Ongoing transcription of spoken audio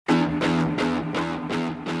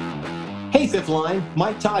fifth line,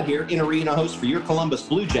 Mike Todd here, in-arena host for your Columbus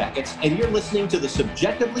Blue Jackets, and you're listening to the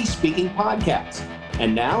Subjectively Speaking podcast.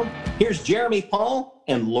 And now, here's Jeremy Paul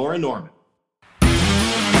and Laura Norman.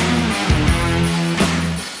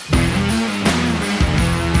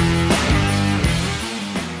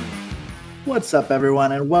 What's up,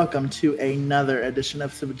 everyone, and welcome to another edition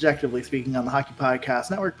of Subjectively Speaking on the Hockey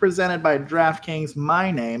Podcast Network, presented by DraftKings.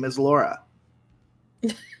 My name is Laura.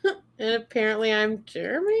 And apparently I'm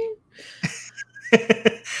Jeremy?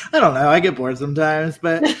 I don't know. I get bored sometimes,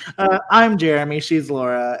 but I'm Jeremy. She's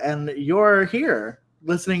Laura, and you're here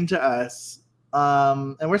listening to us,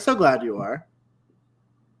 and we're so glad you are.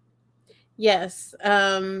 Yes.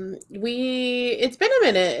 It's been a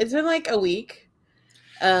minute. It's been like a week.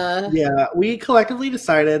 Yeah, we collectively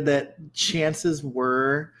decided that chances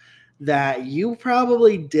were that you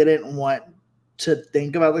probably didn't want to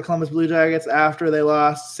think about the Columbus Blue Jackets after they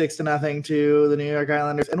lost 6-0 to the New York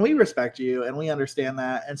Islanders, and we respect you and we understand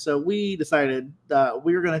that, and so we decided that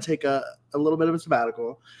we were going to take a little bit of a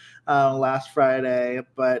sabbatical last Friday,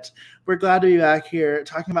 but we're glad to be back here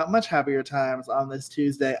talking about much happier times on this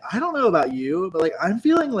Tuesday. I don't know about you, but like I'm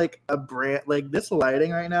feeling like a brand, like this lighting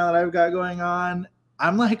right now that I've got going on.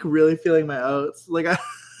 I'm like really feeling my oats. Like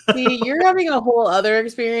See, you're having a whole other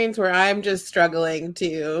experience where I'm just struggling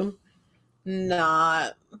to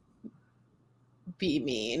not be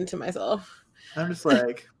mean to myself. I'm just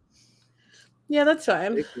like, yeah, that's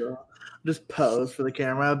fine. Just pose for the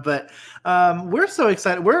camera, but we're so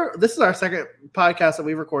excited. This is our second podcast that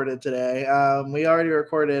we recorded today. We already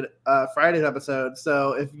recorded Friday's episode,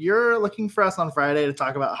 so if you're looking for us on Friday to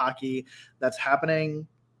talk about hockey that's happening,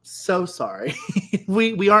 so sorry.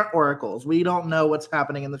 we aren't oracles. We don't know what's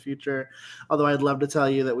happening in the future, although I'd love to tell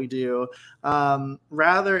you that we do.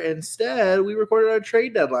 Rather, instead, we recorded our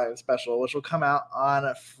trade deadline special, which will come out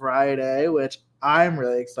on Friday, which I'm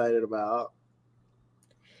really excited about.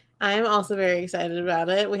 I'm also very excited about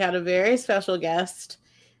it. We had a very special guest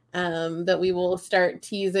that we will start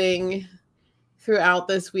teasing throughout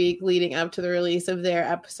this week leading up to the release of their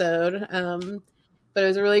episode. But it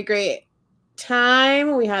was a really great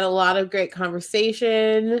time. We had a lot of great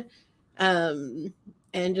conversation and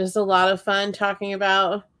just a lot of fun talking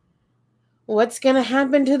about what's going to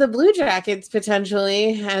happen to the Blue Jackets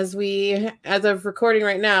potentially as of recording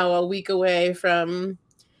right now, a week away from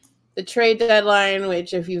the trade deadline,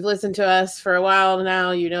 which if you've listened to us for a while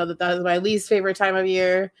now, you know that is my least favorite time of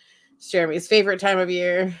year. It's Jeremy's favorite time of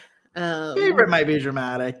year. Favorite might be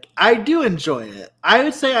dramatic. I do enjoy it. I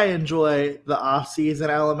would say I enjoy the off-season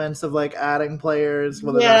elements of like adding players.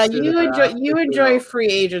 Yeah, you enjoy free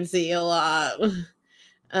agency a lot.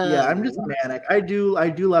 Yeah, I'm just manic. I do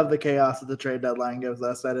love the chaos that the trade deadline gives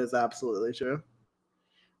us. That is absolutely true.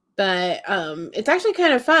 But it's actually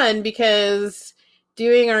kind of fun because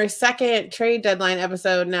doing our second trade deadline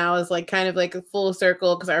episode now is like kind of like a full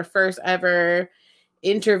circle because our first ever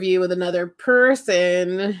interview with another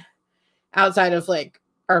person outside of like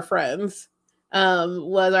our friends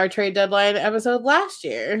was our trade deadline episode last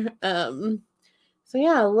year. So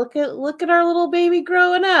yeah, look at our little baby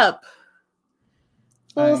growing up.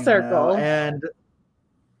 Full circle. And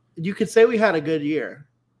you could say we had a good year.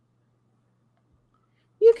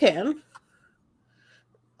 You can.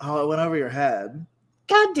 Oh, it went over your head.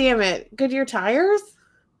 God damn it. Goodyear tires?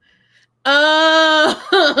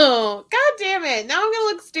 Oh, God damn it. Now I'm going to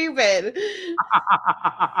look stupid.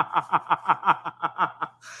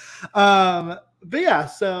 But yeah,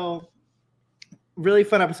 so really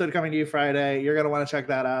fun episode coming to you Friday. You're going to want to check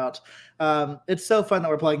that out. It's so fun that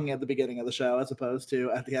we're plugging it at the beginning of the show as opposed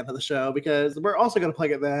to at the end of the show because we're also going to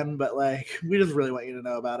plug it then, but like we just really want you to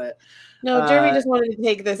know about it. No, Jeremy just wanted to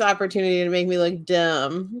take this opportunity to make me look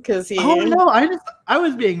dumb because he. Oh no, I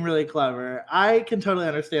was being really clever. I can totally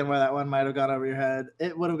understand why that one might have gone over your head.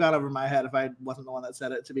 It would have gone over my head if I wasn't the one that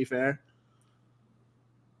said it, to be fair.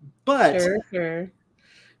 But sure.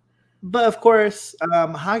 But of course,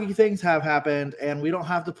 hockey things have happened, and we don't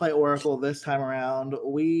have to play Oracle this time around.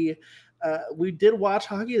 We did watch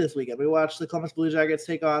hockey this weekend. We watched the Columbus Blue Jackets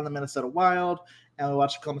take on the Minnesota Wild, and we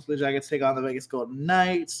watched the Columbus Blue Jackets take on the Vegas Golden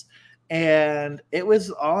Knights. And it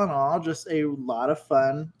was all in all just a lot of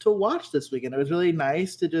fun to watch this weekend. It was really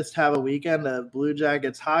nice to just have a weekend of Blue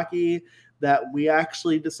Jackets hockey that we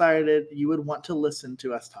actually decided you would want to listen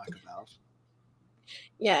to us talk about.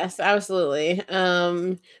 Yes, absolutely.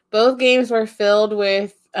 Both games were filled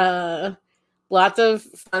with lots of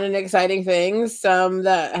fun and exciting things, some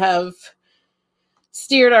that have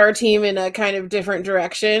steered our team in a kind of different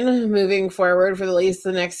direction moving forward for at least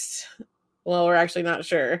the next Well, we're actually not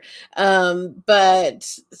sure. But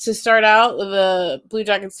to start out, the Blue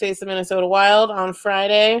Jackets face the Minnesota Wild on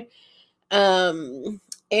Friday. And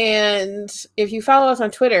if you follow us on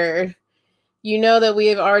Twitter, you know that we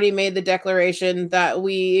have already made the declaration that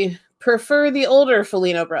we prefer the older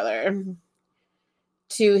Foligno brother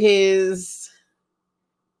to his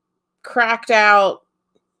cracked out,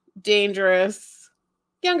 dangerous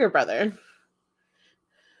younger brother,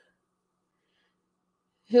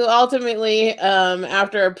 who ultimately,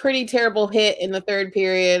 after a pretty terrible hit in the third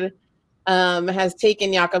period, has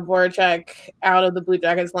taken Jakub Voracek out of the Blue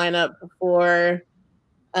Jackets lineup for,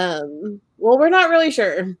 well, we're not really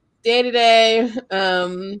sure day to day,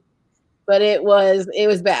 but it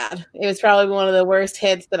was bad. It was probably one of the worst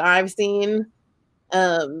hits that I've seen.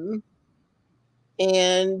 And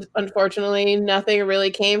unfortunately, nothing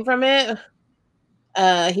really came from it.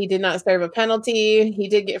 He did not serve a penalty. He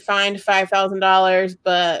did get fined $5,000,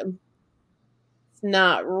 but it's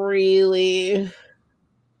not really,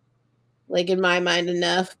 like, in my mind,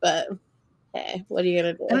 enough. But hey, what are you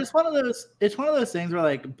gonna do? And it's one of those things where,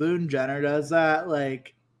 like, Boone Jenner does that.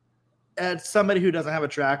 Like, it's somebody who doesn't have a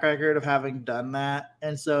track record of having done that.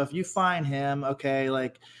 And so if you find him, okay,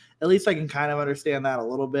 like, at least I can kind of understand that a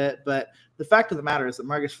little bit. But the fact of the matter is that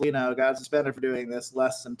Marcus Foligno got suspended for doing this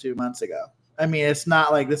less than 2 months ago. I mean, it's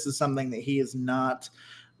not like this is something that he has not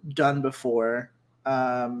done before.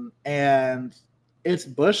 And it's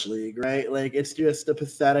Bush League, right? Like, it's just a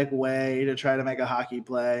pathetic way to try to make a hockey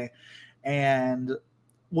play. And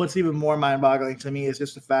what's even more mind-boggling to me is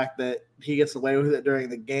just the fact that he gets away with it during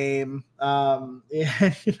the game.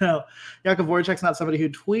 You know, Jakub Voracek's not somebody who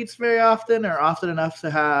tweets very often or often enough to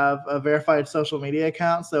have a verified social media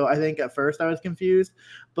account. So I think at first I was confused,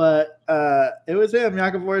 but it was him,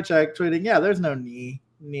 Jakub Voracek, tweeting, "Yeah, there's no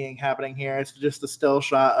kneeing happening here. It's just a still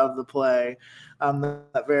shot of the play."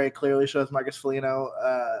 That very clearly shows Marcus Foligno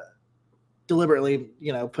deliberately,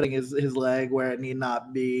 you know, putting his leg where it need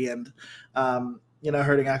not be, and you know,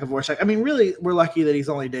 hurting Jakub Voracek. I mean, really, we're lucky that he's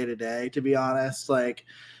only day-to-day, to be honest. Like,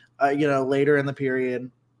 you know, later in the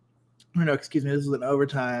period, this is an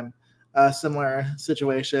overtime. Similar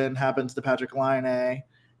situation happens to Patrik Laine,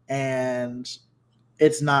 and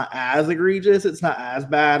it's not as egregious. It's not as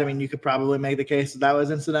bad. I mean, you could probably make the case that was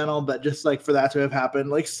incidental, but just like for that to have happened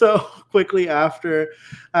like so quickly after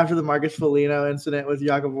the Marcus Foligno incident with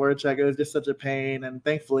Jakub Voracek, it was just such a pain. And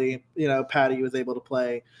thankfully, you know, Patty was able to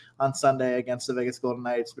play on Sunday against the Vegas Golden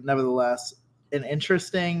Knights. But nevertheless, an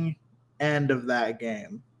interesting end of that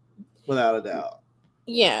game, without a doubt.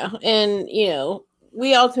 Yeah, and you know,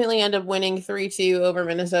 we ultimately end up winning 3-2 over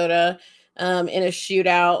Minnesota. In a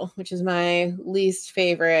shootout, which is my least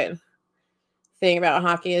favorite thing about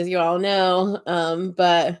hockey, as you all know.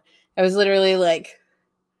 But I was literally like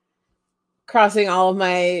crossing all of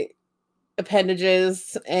my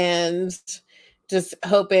appendages and just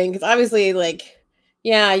hoping, because obviously, like,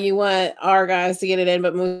 yeah, you want our guys to get it in,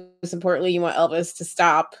 but most importantly, you want Elvis to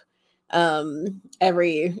stop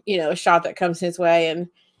every, you know, shot that comes his way. And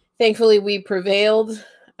thankfully we prevailed.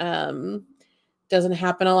 Doesn't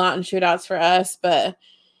happen a lot in shootouts for us, but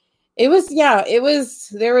there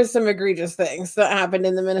was some egregious things that happened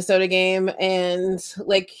in the Minnesota game. And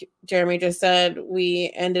like Jeremy just said,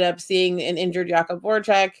 we ended up seeing an injured Jakub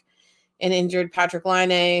Voracek, an injured Patrik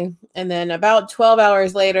Laine. And then about 12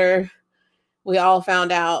 hours later, we all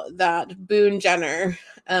found out that Boone Jenner,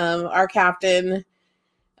 our captain,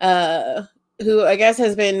 who I guess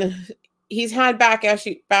he's had back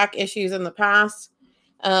issues in the past,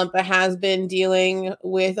 but has been dealing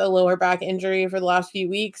with a lower back injury for the last few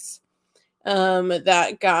weeks,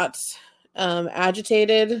 that got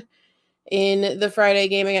agitated in the Friday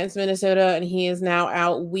game against Minnesota, and he is now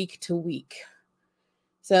out week to week.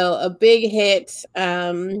 So a big hit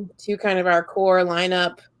to kind of our core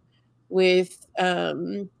lineup with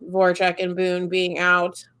Voracek and Boone being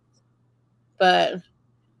out. But,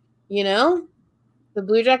 you know, the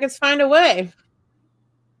Blue Jackets find a way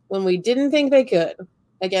when we didn't think they could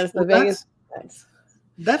against the Vegas.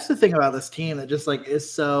 That's the thing about this team that just like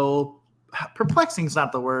is so perplexing is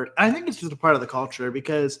not the word. I think it's just a part of the culture,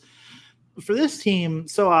 because for this team,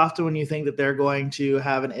 so often when you think that they're going to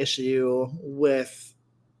have an issue with,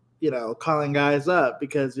 you know, calling guys up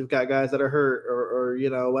because you've got guys that are hurt or you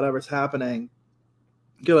know, whatever's happening,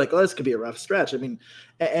 you're like, oh, this could be a rough stretch. I mean,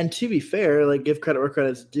 and to be fair, like, give credit where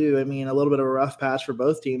credit's due. I mean, a little bit of a rough patch for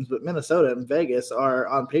both teams, but Minnesota and Vegas are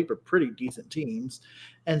on paper pretty decent teams.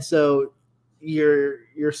 And so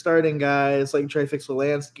you're starting guys like Trey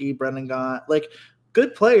Fix-Wolansky, Brendan Gaunt, like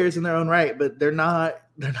good players in their own right, but they're not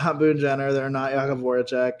Boone Jenner, they're not Jakub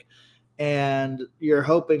Voracek, and you're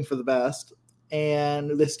hoping for the best.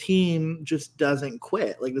 And this team just doesn't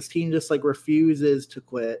quit. Like, this team just like refuses to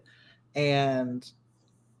quit. And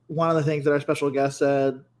one of the things that our special guest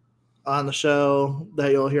said on the show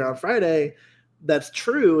that you'll hear on Friday that's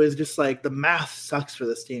true is just like the math sucks for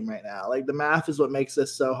this team right now. Like the math is what makes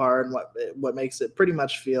this so hard and what makes it pretty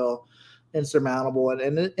much feel insurmountable.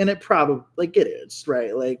 And it probably, like, it is,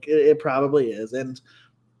 right? Like it probably is. And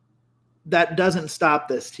that doesn't stop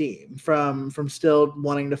this team from still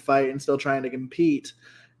wanting to fight and still trying to compete.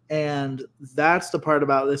 And that's the part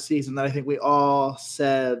about this season that I think we all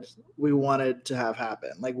said we wanted to have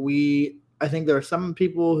happen. Like I think there are some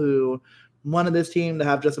people who wanted this team to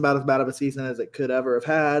have just about as bad of a season as it could ever have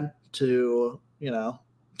had to,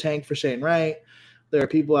 tank for Shane Wright. There are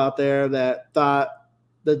people out there that thought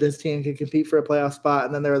that this team could compete for a playoff spot.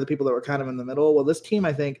 And then there are the people that were kind of in the middle. Well, this team,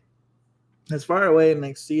 I think, has far away and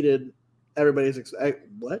exceeded everybody's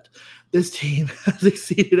this team has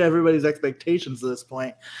exceeded everybody's expectations at this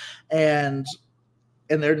point. And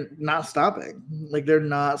they're not stopping. Like they're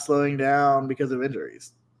not slowing down because of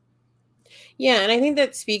injuries. Yeah, and I think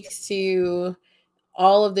that speaks to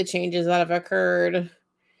all of the changes that have occurred,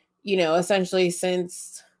 essentially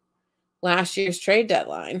since last year's trade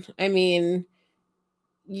deadline. I mean,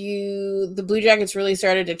 the Blue Jackets really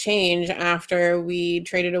started to change after we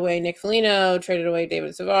traded away Nick Foligno, traded away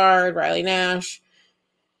David Savard, Riley Nash,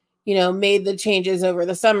 made the changes over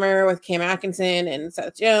the summer with Cam Atkinson and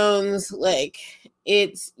Seth Jones. Like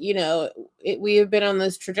it's, we have been on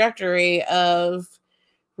this trajectory of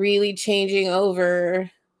really changing over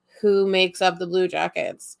who makes up the Blue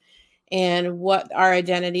Jackets and what our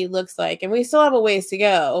identity looks like. And we still have a ways to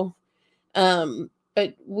go.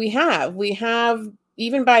 But we have,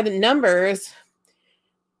 even by the numbers,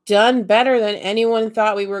 done better than anyone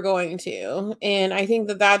thought we were going to. And I think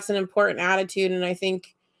that that's an important attitude. And I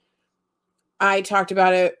think I talked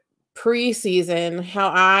about it preseason, how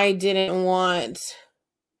I didn't want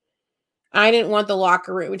the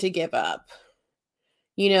locker room to give up.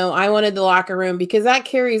 I wanted the locker room because that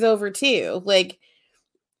carries over too. Like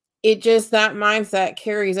that mindset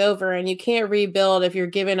carries over, and you can't rebuild if you're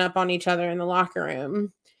giving up on each other in the locker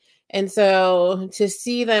room. And so to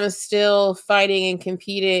see them still fighting and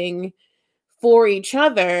competing for each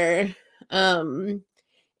other, and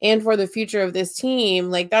for the future of this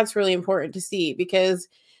team, like that's really important to see, because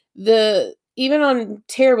even on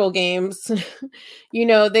terrible games,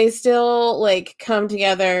 they still like come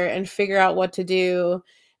together and figure out what to do.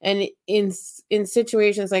 And in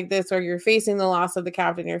situations like this, where you're facing the loss of the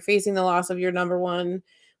captain, you're facing the loss of your number one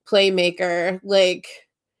playmaker, like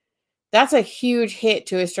that's a huge hit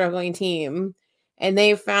to a struggling team. And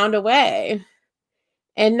they found a way.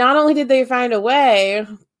 And not only did they find a way,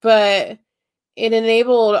 but it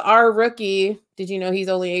enabled our rookie, did you know he's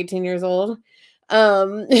only 18 years old,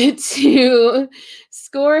 to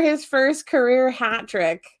score his first career hat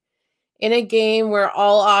trick in a game where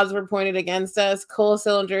all odds were pointed against us. Cole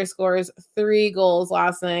Sillinger scores 3 goals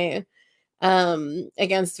last night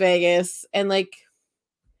against Vegas. And like,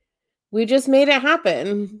 we just made it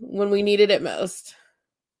happen when we needed it most.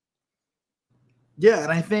 Yeah,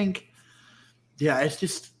 and I think, it's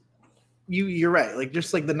just, you're right. Like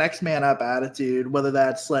just like the next man up attitude, whether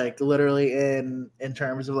that's like literally in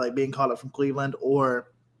terms of like being called up from Cleveland,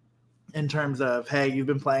 or in terms of, hey, you've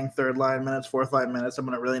been playing third line minutes, fourth line minutes, I'm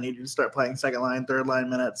going to really need you to start playing second line, third line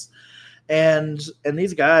minutes. And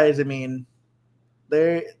these guys, I mean,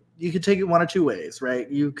 you could take it one or two ways, right?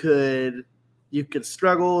 You could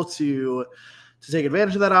struggle to take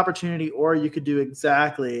advantage of that opportunity, or you could do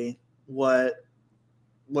exactly what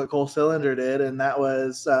Cole Sillinger did, and that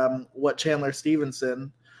was what Chandler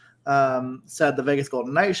Stevenson said the Vegas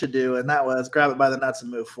Golden Knights should do, and that was grab it by the nuts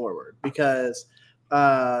and move forward, because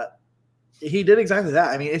he did exactly that.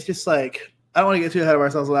 I mean, it's just like, I don't want to get too ahead of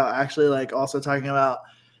ourselves without actually like also talking about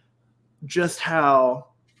just how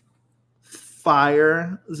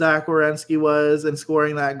fire Zach Werenski was in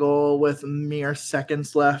scoring that goal with mere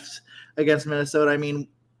seconds left against Minnesota. I mean,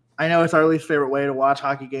 I know it's our least favorite way to watch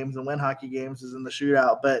hockey games and win hockey games is in the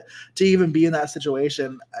shootout, but to even be in that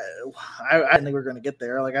situation, I didn't think we were going to get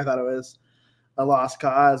there. Like I thought it was a lost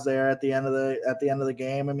cause there at the end of the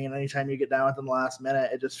game. I mean, anytime you get down within the last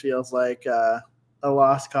minute, it just feels like a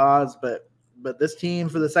lost cause. But this team,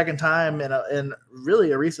 for the second time in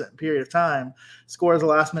really a recent period of time, scores a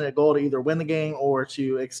last minute goal to either win the game or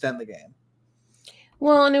to extend the game.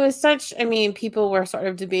 Well, and it was people were sort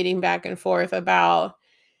of debating back and forth about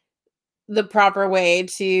the proper way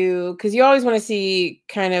to, because you always want to see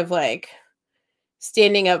kind of like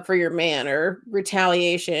standing up for your man or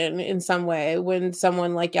retaliation in some way when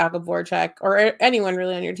someone like Jakub Voracek or anyone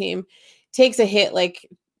really on your team takes a hit like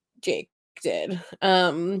Jake did.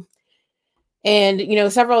 And,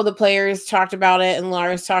 several of the players talked about it, and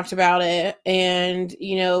Lars talked about it. And,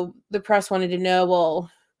 the press wanted to know, well,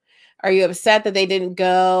 Are you upset that they didn't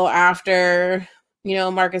go after,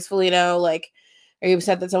 Marcus Foligno? Like, are you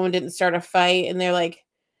upset that someone didn't start a fight? And they're like,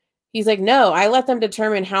 he's like, no, I let them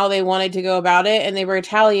determine how they wanted to go about it. And they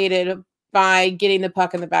retaliated by getting the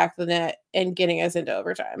puck in the back of the net and getting us into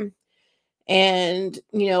overtime. And,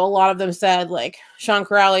 a lot of them said, like Sean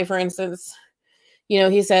Corrali, for instance,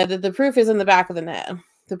 he said that the proof is in the back of the net.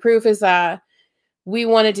 The proof is that we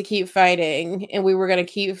wanted to keep fighting and we were going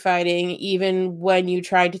to keep fighting even when you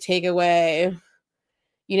tried to take away,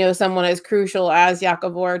 someone as crucial as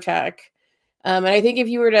Jakub Voracek. And I think if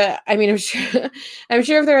you were to, I'm sure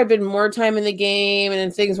if there had been more time in the game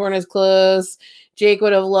and things weren't as close, Jake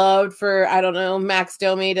would have loved for, I don't know, Max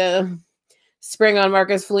Domi to spring on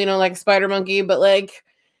Marcus Foligno like a spider monkey. But like,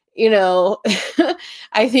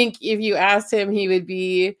 I think if you asked him, he would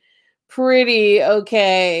be pretty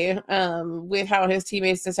okay with how his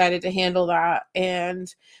teammates decided to handle that.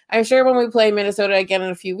 And I'm sure when we play Minnesota again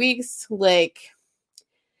in a few weeks, like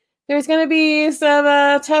there's going to be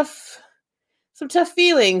some tough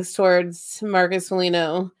feelings towards Marcus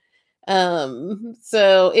Foligno.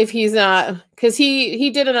 So if he's not, because he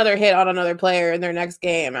did another hit on another player in their next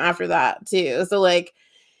game after that too. So like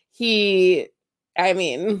he's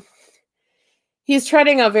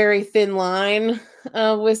treading a very thin line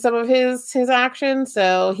with some of his actions.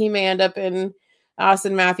 So he may end up in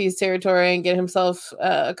Austin Matthews territory and get himself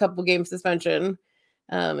a couple game suspension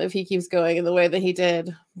if he keeps going in the way that he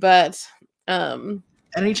did. But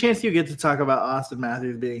any chance you get to talk about Austin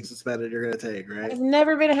Matthews being suspended, you're going to take, right? I've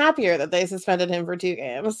never been happier that they suspended him for 2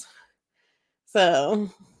 games. So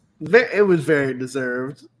it was very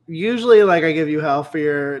deserved. Usually, like, I give you hell for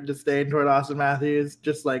your disdain toward Austin Matthews,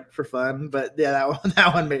 just like for fun. But yeah,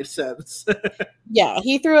 that one made sense. Yeah,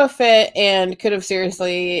 he threw a fit and could have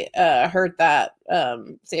seriously hurt that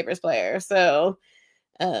Sabres player. So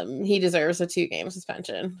he deserves a 2-game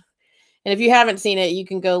suspension. And if you haven't seen it, you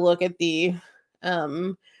can go look at the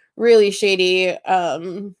really shady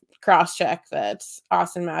cross-check that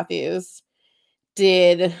Austin Matthews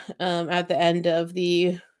did at the end of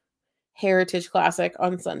the Heritage Classic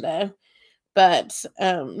on Sunday. But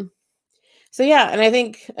so yeah, and I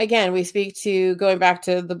think again we speak to going back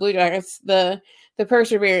to the Blue Jackets, the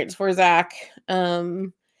perseverance for Zach,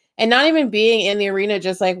 and not even being in the arena,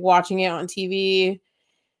 just like watching it on TV,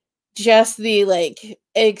 just the like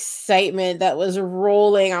excitement that was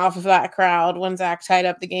rolling off of that crowd when Zach tied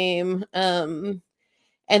up the game. And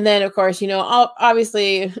then of course,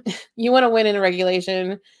 obviously you want to win in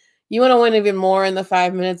regulation. You want to win even more in the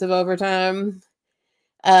 5 minutes of overtime.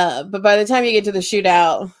 But by the time you get to the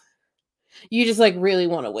shootout, you just like really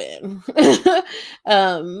want to win.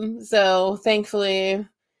 So thankfully,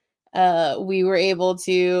 we were able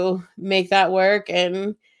to make that work,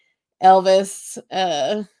 and Elvis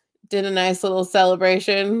did a nice little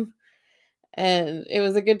celebration, and it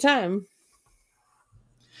was a good time.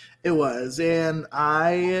 It was, and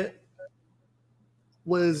I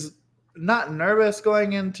was not nervous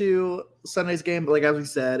going into Sunday's game, but like as we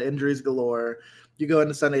said, injuries galore. You go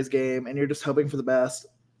into Sunday's game and you're just hoping for the best.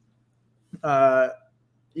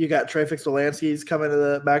 You got Trey Fix-Wolansky's coming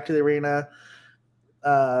back to the arena.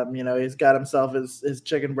 He's got himself his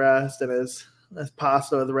chicken breast and his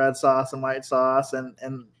pasta with red sauce and white sauce, and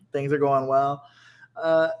things are going well.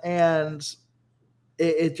 And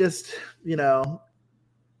it just,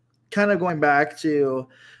 kind of going back to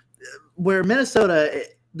where Minnesota,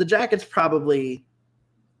 the Jackets probably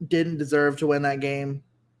didn't deserve to win that game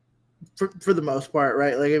for the most part,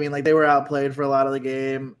 right? Like, they were outplayed for a lot of the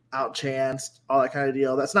game, outchanced, all that kind of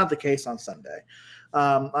deal. That's not the case on Sunday.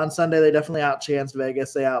 On Sunday, they definitely outchanced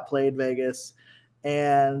Vegas. They outplayed Vegas.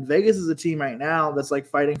 And Vegas is a team right now that's like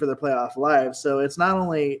fighting for their playoff life. So it's not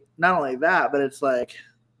only that, but it's like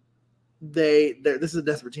this is a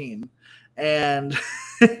desperate team. And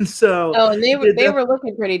so and they were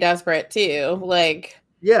looking pretty desperate too. Like,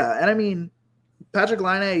 yeah, and Patrick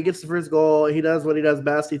Laine, he gets the first goal. He does what he does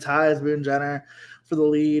best. He ties Boone Jenner for the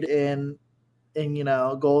lead in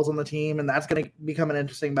goals on the team, and that's going to become an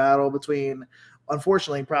interesting battle between,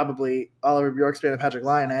 unfortunately, probably Oliver Bjorkstrand and Patrick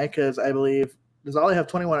Laine, because I believe, does Ollie have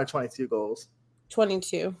 21 or 22 goals?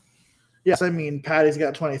 22. Yes, Patty's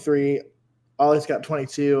got 23. Ollie's got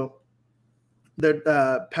 22.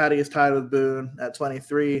 Patty is tied with Boone at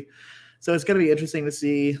 23. So it's going to be interesting to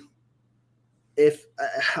see if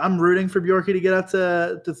I'm rooting for Bjorky to get up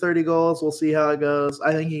to 30 goals. We'll see how it goes.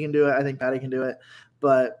 I think he can do it. I think Patty can do it.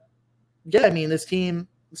 But yeah, this team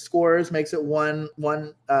scores, makes it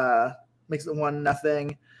 1-0.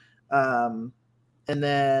 And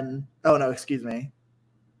then, oh no, excuse me.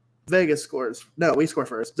 Vegas scores. No, we score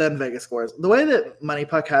first, then Vegas scores. The way that Money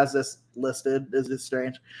Puck has this listed is just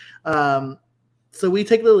strange. So we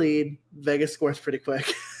take the lead. Vegas scores pretty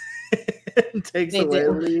quick and takes away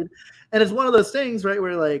the lead. And it's one of those things, right,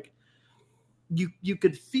 where like you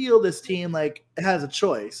could feel this team like it has a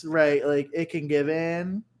choice, right? Like it can give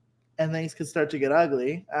in and things could start to get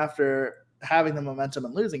ugly after having the momentum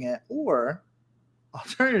and losing it, or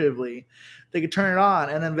alternatively, they could turn it on,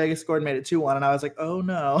 and then Vegas scored and made it 2-1, and I was like, oh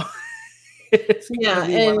no. It's gonna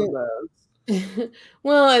be one of those.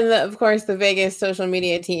 Well, and of course the Vegas social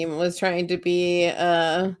media team was trying to be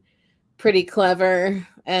pretty clever,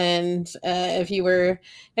 and if you were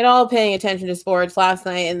at all paying attention to sports last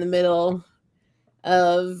night in the middle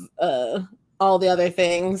of all the other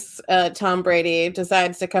things, Tom Brady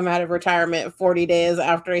decides to come out of retirement 40 days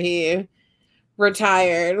after he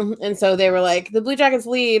retired, and so they were like, the Blue Jackets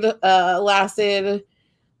lead lasted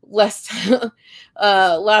less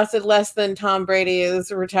than Tom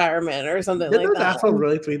Brady's retirement or something like that. That's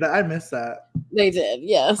really tweet that. I missed that. They did,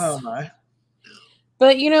 yes. Oh my.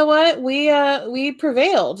 But you know what? We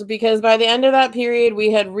prevailed, because by the end of that period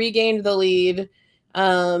we had regained the lead,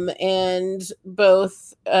 and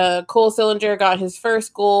both Cole Sillinger got his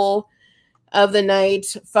first goal of the night,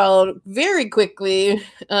 followed very quickly,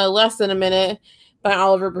 less than a minute, by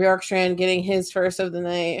Oliver Bjorkstrand getting his first of the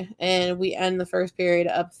night, and we end the first period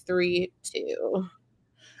up 3-2.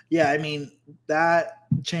 Yeah, I mean, that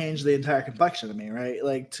changed the entire complexion of me, right?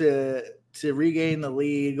 Like to regain the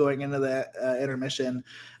lead going into the intermission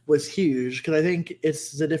was huge, because I think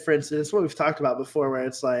it's the difference, and it's what we've talked about before, where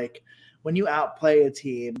it's like when you outplay a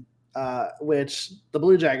team, which the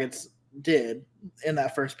Blue Jackets did in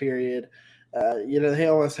that first period. They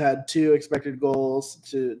almost had 2 expected goals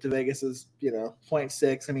to Vegas's,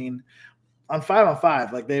 0.6. I mean, on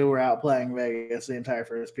 5-on-5, like they were outplaying Vegas the entire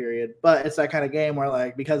first period. But it's that kind of game where,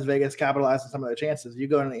 like, because Vegas capitalized on some of their chances, you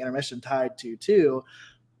go into the intermission tied 2-2.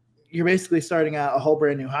 You're basically starting out a whole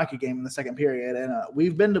brand new hockey game in the second period. And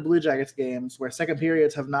we've been to Blue Jackets games where second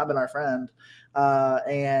periods have not been our friend.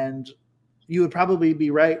 And you would probably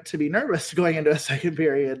be right to be nervous going into a second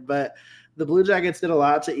period, but the Blue Jackets did a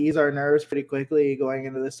lot to ease our nerves pretty quickly going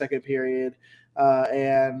into the second period,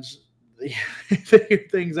 and figured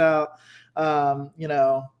things out,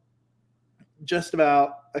 just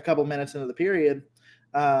about a couple minutes into the period.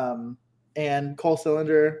 And Cole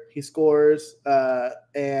Sillinger, he scores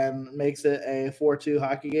and makes it a 4-2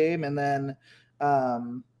 hockey game. And then,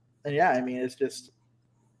 it's just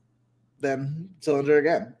then Sillinger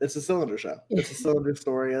again. It's a Sillinger show. It's a Sillinger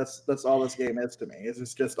story. That's all this game is to me.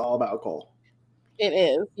 It's just all about Cole. It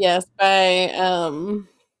is, yes. By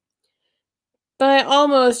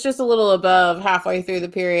almost just a little above halfway through the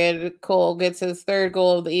period, Cole gets his third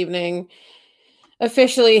goal of the evening.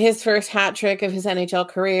 Officially his first hat trick of his NHL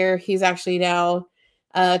career. He's actually now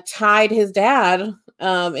tied his dad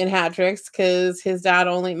in hat tricks, because his dad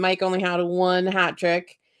Mike only had 1 hat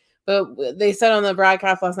trick. But they said on the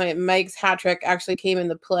broadcast last night, Mike's hat trick actually came in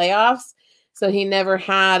the playoffs, so he never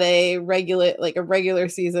had a regular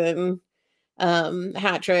season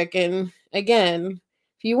hat trick. And again,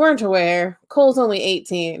 if you weren't aware, Cole's only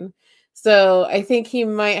 18, so I think he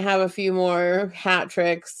might have a few more hat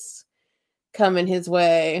tricks coming his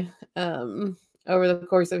way over the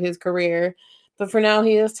course of his career. But for now,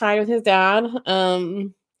 he is tied with his dad,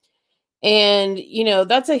 and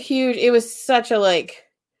that's it was such a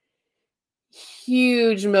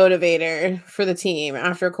huge motivator for the team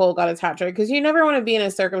after Cole got his hat trick, because you never want to be in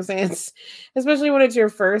a circumstance, especially when it's your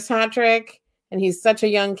first hat trick and he's such a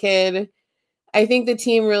young kid. I think the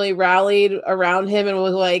team really rallied around him and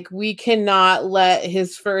was like, we cannot let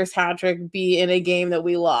his first hat trick be in a game that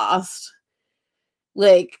we lost.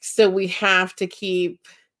 So we have to keep.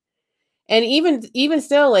 And even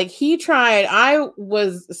still, he tried. I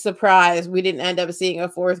was surprised we didn't end up seeing a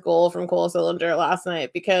 4th goal from Cole Sillinger last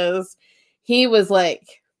night, because he was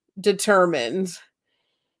determined.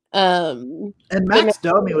 And Max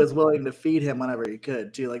Domi was willing to feed him whenever he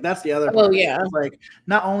could too. That's the other part. Oh yeah.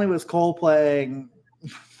 Not only was Cole playing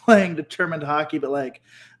determined hockey, but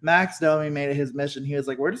Max Domi made it his mission. He was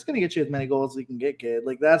like, we're just gonna get you as many goals as we can get, kid.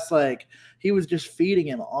 That's he was just feeding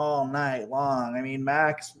him all night long. I mean,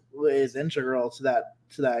 Max is integral to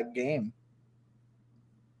that game.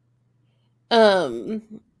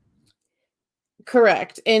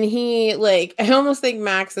 Correct. And he I almost think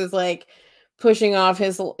Max is pushing off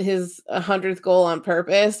his 100th goal on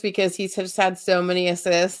purpose, because he's just had so many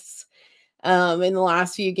assists in the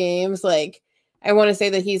last few games. I want to say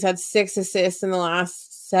that he's had 6 assists in the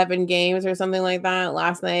last 7 games or something like that.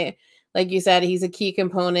 Last night, like you said, he's a key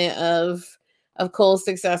component of Cole's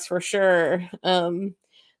success for sure.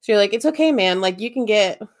 So you're like, it's okay, man. Like you can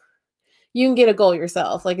get a goal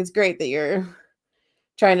yourself. Like it's great that you're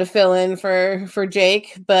trying to fill in for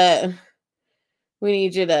Jake, but we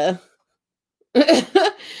need you to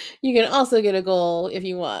you can also get a goal if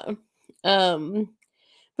you want. But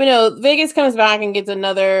no, Vegas comes back and gets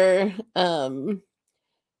another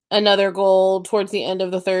goal towards the end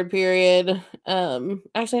of the third period.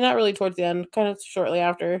 Actually not really towards the end, kind of shortly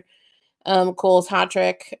after Cole's hat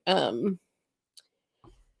trick. Does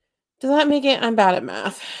that make it? I'm bad at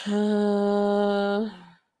math.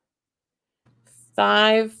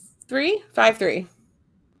 5-3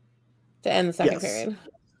 to end the second period.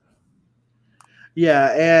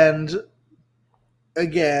 Yeah, and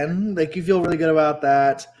again, like you feel really good about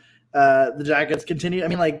that. The Jackets continue. I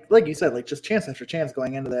mean, like you said, like just chance after chance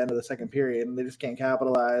going into the end of the second period, and they just can't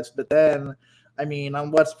capitalize. But then, I mean,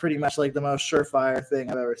 on what's pretty much like the most surefire thing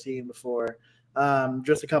I've ever seen before,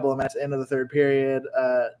 just a couple of minutes into the third period,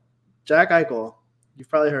 Jack Eichel, you've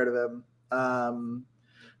probably heard of him,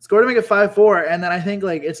 scored to make it 5-4, and then I think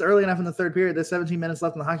like it's early enough in the third period. There's 17 minutes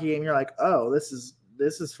left in the hockey game. You're like, oh, this is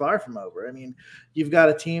far from over. I mean, you've got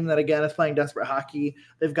a team that, again, is playing desperate hockey.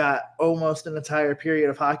 They've got almost an entire period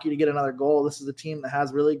of hockey to get another goal. This is a team that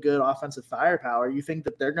has really good offensive firepower. You think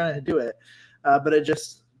that they're going to do it, but it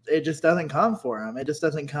just doesn't come for them. It just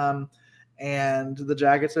doesn't come, and the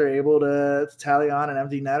Jackets are able to tally on an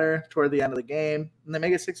empty netter toward the end of the game, and they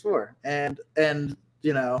make it 6-4. And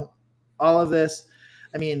you know, all of this,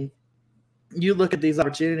 I mean, you look at these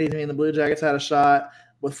opportunities. I mean, the Blue Jackets had a shot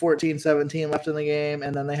with 14-17 left in the game,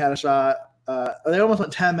 and then they had a shot. They almost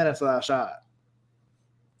went 10 minutes without a shot.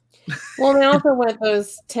 Well, they also went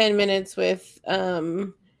those 10 minutes with, I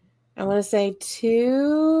want to say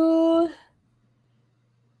 2,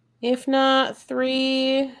 if not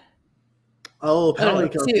 3. Oh, penalty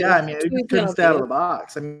kills. Yeah, I mean, it just couldn't stay out of the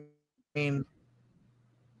box. I mean,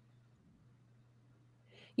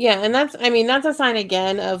 yeah, and that's a sign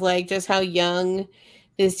again of like just how young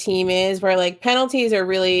this team is, where like penalties are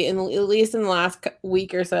really, at least in the last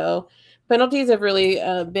week or so, penalties have really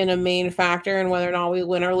been a main factor in whether or not we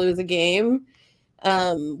win or lose a game.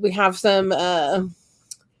 We have some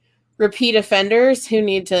repeat offenders who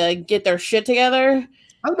need to get their shit together.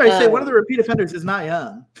 I was about to say one of the repeat offenders is not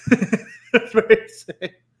young. That's what I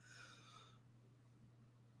say.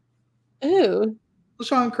 Who?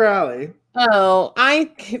 Sean Crowley. Oh, I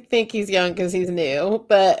think he's young because he's new,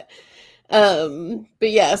 but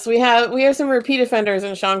yes, we have some repeat offenders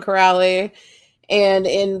in Sean Kuraly and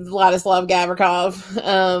in Vladislav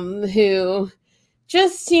Gavrikov, who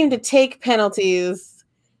just seem to take penalties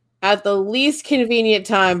at the least convenient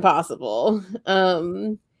time possible.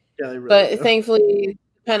 Really but do. Thankfully,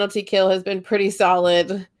 penalty kill has been pretty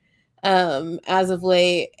solid as of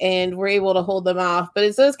late, and we're able to hold them off. But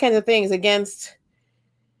it's those kinds of things against,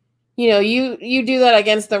 you know, you do that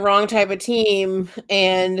against the wrong type of team,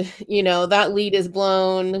 and you know that lead is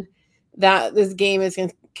blown. That this game is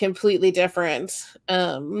completely different.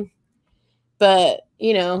 But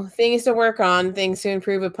you know, things to work on, things to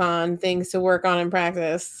improve upon, things to work on in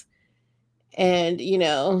practice, and you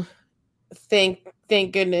know, thank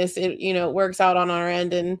goodness it works out on our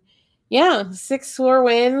end. And yeah, 6-4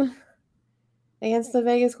 win against the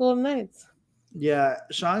Vegas Golden Knights. Yeah,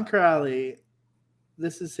 Sean Kuraly.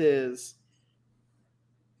 This is his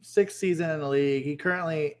 6th season in the league. He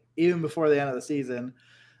currently, even before the end of the season,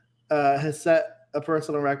 has set a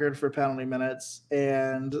personal record for penalty minutes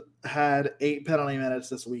and had 8 penalty minutes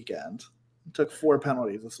this weekend. Took 4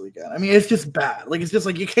 penalties this weekend. I mean, it's just bad. Like, it's just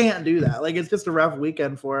like you can't do that. Like, it's just a rough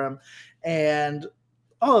weekend for him. And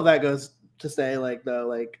all of that goes to say, like, though,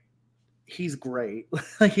 like, he's great.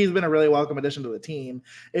 Like, he's been a really welcome addition to the team.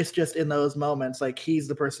 It's just in those moments, like, he's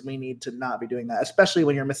the person we need to not be doing that, especially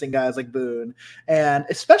when you're missing guys like Boone. And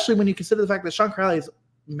especially when you consider the fact that Sean Kuraly is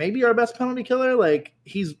maybe our best penalty killer. Like,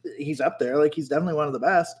 he's up there. Like, he's definitely one of the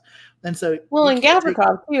best. And so, well, and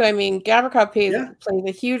Gavrikov too. I mean, Gavrikov plays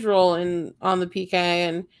a huge role on the PK,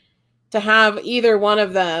 and to have either one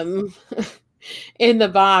of them in the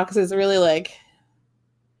box is really like,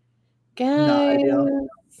 guys,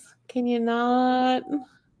 can you not?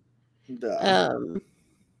 But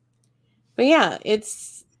yeah,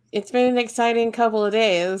 it's been an exciting couple of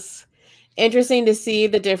days. Interesting to see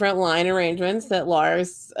the different line arrangements that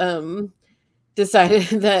Lars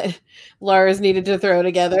decided that Lars needed to throw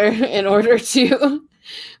together in order to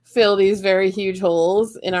fill these very huge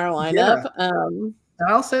holes in our lineup. Yeah. And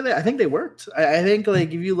I'll say that I think they worked. I think,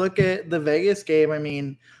 like, if you look at the Vegas game, I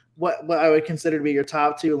mean, what I would consider to be your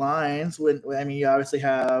top 2 lines. I mean, you obviously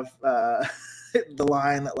have the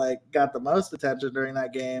line that like got the most attention during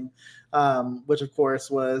that game, which of course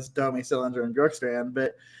was Domi, Sillinger, and Bjorkstrand.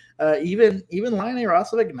 But even Line,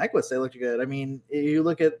 Roslovic, and Nyquist, they looked good. I mean, you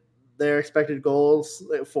look at their expected goals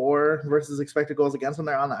for versus expected goals against when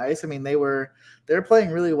they're on the ice. I mean, they're playing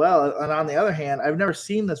really well. And on the other hand, I've never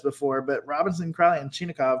seen this before, but Robinson, Crowley, and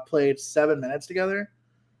Chinakhov played 7 minutes together,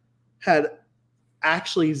 had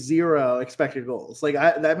actually 0 expected goals. Like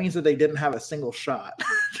that means that they didn't have a single shot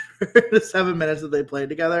for the 7 minutes that they played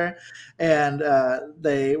together, and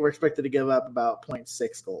they were expected to give up about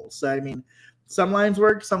 0.6 goals. So I mean, some lines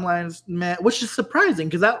worked, some lines which is surprising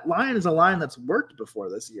because that line is a line that's worked before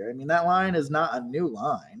this year. I mean, that line is not a new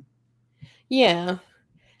line. Yeah.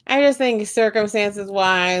 I just think circumstances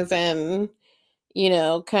wise and,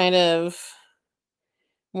 kind of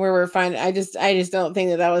where we're finding, I just don't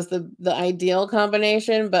think that was the ideal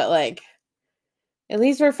combination, but like, at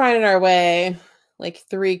least we're finding our way like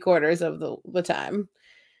 3/4 of the time.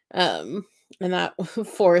 And that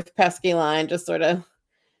fourth pesky line just sort of,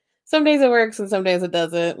 some days it works and some days it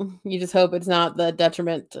doesn't. You just hope it's not the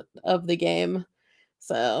detriment of the game.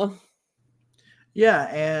 So, yeah.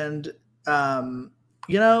 And,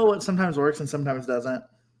 you know what sometimes works and sometimes doesn't?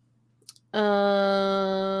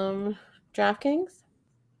 DraftKings?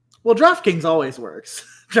 Well, DraftKings always works.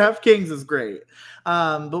 DraftKings is great.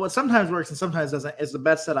 But what sometimes works and sometimes doesn't is the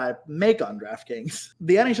bets that I make on DraftKings.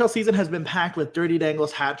 The NHL season has been packed with dirty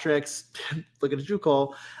dangles, hat tricks, look at you,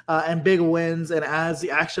 Cole, and big wins. And as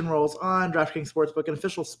the action rolls on, DraftKings Sportsbook, an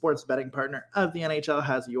official sports betting partner of the NHL,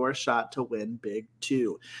 has your shot to win big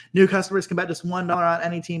too. New customers can bet just $1 on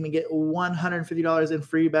any team and get $150 in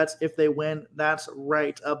free bets if they win. That's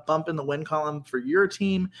right. A bump in the win column for your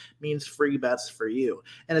team means free bets for you.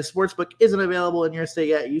 And if Sportsbook isn't available in your state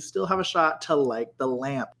yet, you still have a shot to light the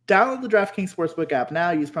lamp. Download the DraftKings Sportsbook app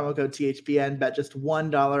now. Use promo code THPN. Bet just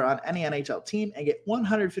 $1 on any NHL team and get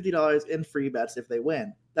 $150 in free bets if they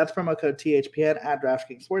win. That's promo code THPN at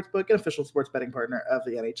DraftKings Sportsbook, an official sports betting partner of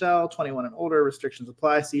the NHL. 21 and older. Restrictions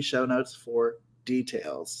apply. See show notes for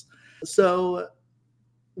details. So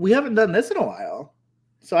we haven't done this in a while,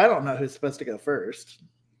 so I don't know who's supposed to go first.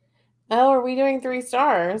 Oh, are we doing 3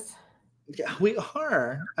 stars? Yeah, we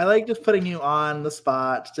are. I like just putting you on the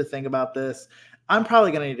spot to think about this. I'm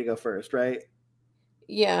probably going to need to go first, right?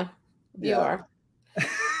 Yeah, you are.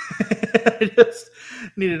 I just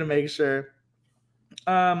needed to make sure.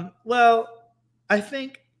 Well, I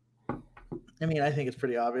think it's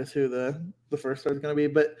pretty obvious who the first star is going to be.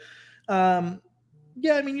 But,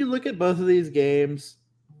 yeah, I mean, you look at both of these games.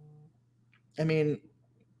 I mean,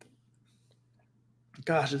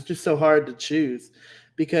 gosh, it's just so hard to choose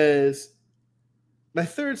because my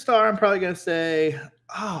third star, I'm probably going to say,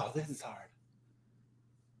 oh, this is hard.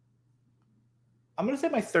 I'm going to say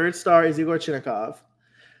my third star is Igor Chinakhov.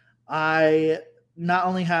 I not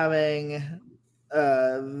only having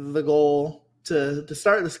the goal to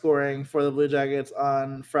start the scoring for the Blue Jackets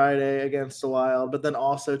on Friday against the Wild, but then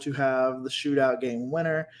also to have the shootout game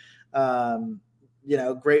winner.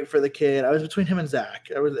 Great for the kid. I was between him and Zach.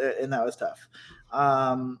 And that was tough.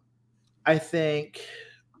 I think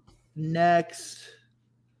next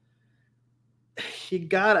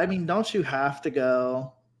don't you have to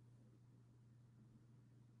go?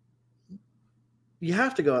 You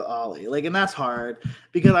have to go with Ollie. And that's hard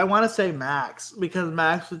because I want to say Max because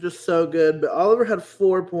Max was just so good, but Oliver had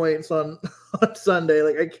 4 points on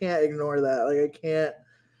Sunday. I can't ignore that. I can't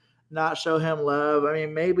not show him love. I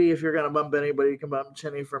mean, maybe if you're going to bump anybody, you can bump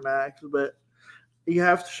Chinny for Max, but you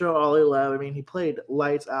have to show Ollie love. I mean, he played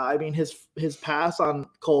lights out. I mean, his pass on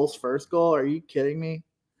Cole's first goal. Are you kidding me?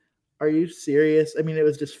 Are you serious? I mean, it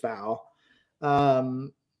was just foul.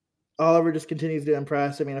 Oliver just continues to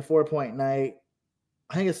impress. I mean, a 4-point night.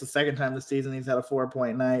 I think it's the second time this season he's had a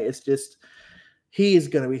 4-point night. It's just, he's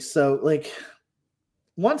going to be so,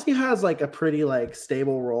 once he has, a pretty,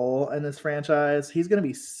 stable role in this franchise, he's going to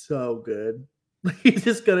be so good. He's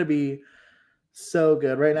just going to be so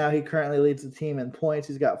good. Right now, he currently leads the team in points.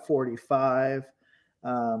 He's got 45.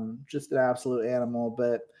 Just an absolute animal.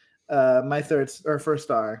 But my first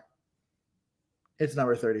star, it's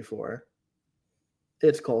number 34.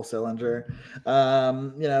 It's Cole Sillinger.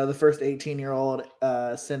 The first 18-year-old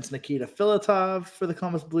since Nikita Filatov for the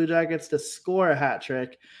Columbus Blue Jackets to score a hat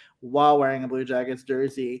trick while wearing a Blue Jackets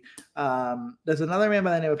jersey. There's another man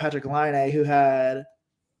by the name of Patrick Laine who had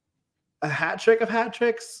a hat trick of hat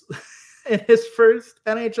tricks in his first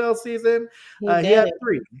NHL season. He had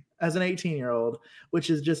 3 as an 18-year-old,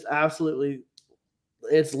 which is just absolutely –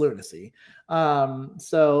 it's lunacy.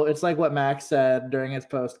 So it's like what Max said during his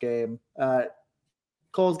post game.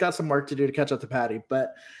 Cole's got some work to do to catch up to Patty,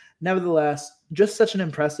 but nevertheless, just such an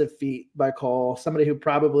impressive feat by Cole. Somebody who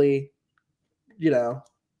probably, you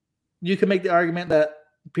can make the argument that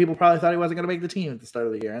people probably thought he wasn't going to make the team at the start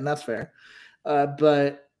of the year, and that's fair.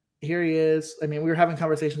 But here he is. I mean, we were having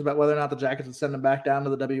conversations about whether or not the Jackets would send him back down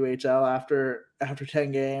to the WHL after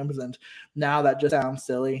 10 games, and now that just sounds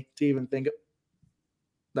silly to even think of.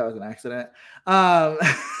 That was an accident.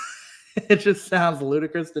 It just sounds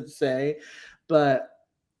ludicrous to say, but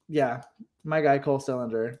yeah, my guy Cole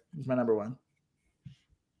Sillinger is my number one.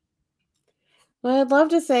 Well, I'd love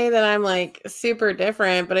to say that I'm like super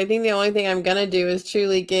different, but I think the only thing I'm going to do is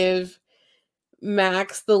truly give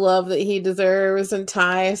Max the love that he deserves and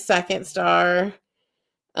tie second star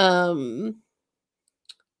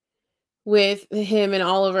with him and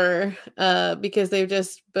Oliver because they've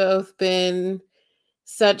just both been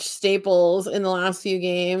such staples in the last few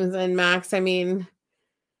games. And Max, I mean,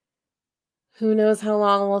 who knows how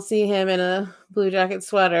long we'll see him in a Blue Jacket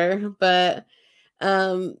sweater, but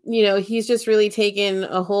he's just really taken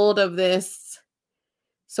a hold of this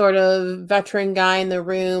sort of veteran guy in the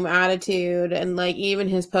room attitude, and like even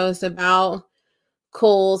his post about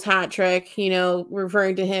Cole's hat trick,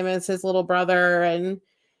 referring to him as his little brother, and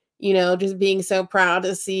just being so proud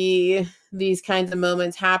to see these kinds of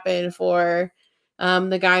moments happen for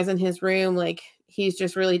the guys in his room. Like he's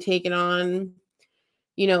just really taken on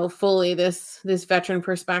fully this veteran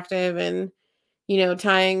perspective, and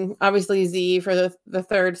tying obviously Z for the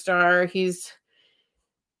third star. He's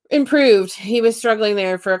improved. He was struggling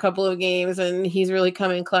there for a couple of games, and he's really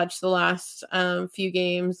come in clutch the last few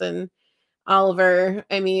games. And Oliver,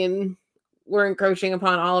 I mean, we're encroaching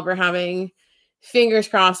upon Oliver having, fingers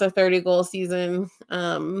crossed, a 30-goal season.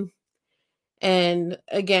 And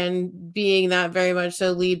again, being that very much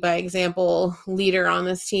so lead by example leader on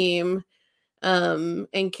this team, and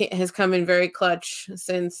has come in very clutch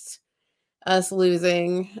since us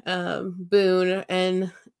losing Boone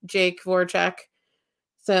and Jake Voracek.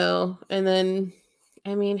 So, and then,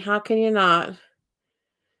 I mean, how can you not?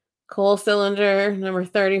 Cole Sillinger, number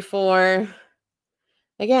 34.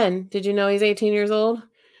 Again, did you know he's 18 years old?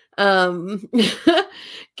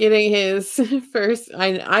 Getting his first,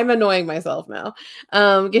 I'm annoying myself now.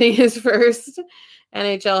 Getting his first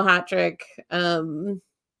NHL hat trick. And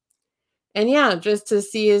yeah, just to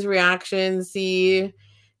see his reaction, see,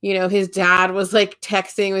 his dad was like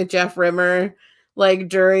texting with Jeff Rimmer like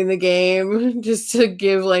during the game just to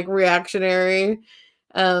give like reactionary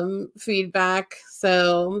feedback.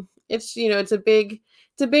 So it's it's a big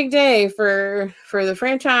day for the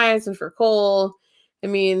franchise and for Cole. I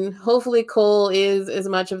mean, hopefully Cole is as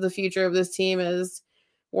much of the future of this team as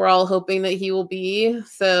we're all hoping that he will be.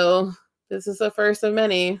 So this is the first of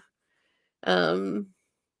many. Hopefully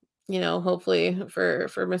for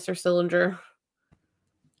Mr. Sillinger.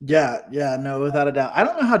 Yeah, no, without a doubt. I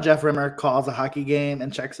don't know how Jeff Rimmer calls a hockey game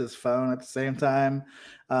and checks his phone at the same time.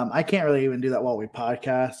 I can't really even do that while we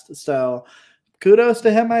podcast. So kudos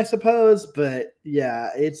to him, I suppose. But yeah,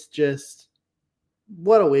 it's just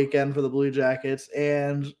what a weekend for the Blue Jackets.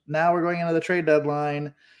 And now we're going into the trade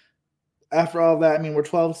deadline. After all of that, I mean, we're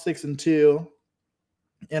 12-6-2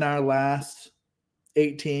 in our last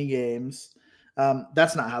 18 games.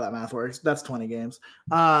 That's not how that math works. That's 20 games.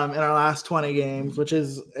 In our last 20 games, which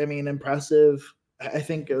is, I mean, impressive. I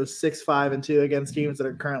think it was 6-5-2 against teams that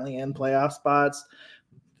are currently in playoff spots.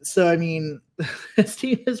 So, I mean, this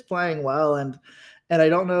team is playing well. And I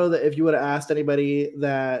don't know that if you would have asked anybody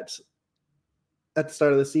that at the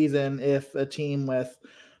start of the season, if a team with,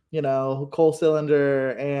 Cole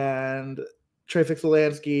Sillinger and Trey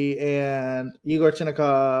Fix-Wolansky and Igor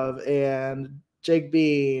Chinnikov and Jake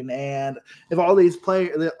Bean, and if all these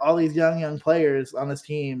young players on this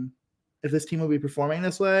team, if this team would be performing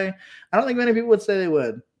this way, I don't think many people would say they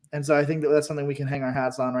would. And so I think that that's something we can hang our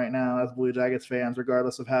hats on right now as Blue Jackets fans,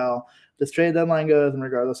 regardless of how this trade deadline goes and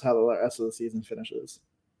regardless of how the rest of the season finishes.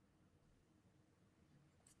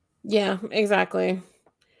 Yeah, exactly.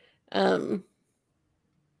 Yeah,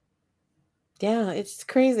 it's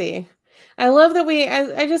crazy. I love that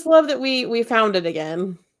I just love that we found it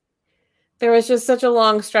again. There was just such a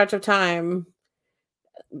long stretch of time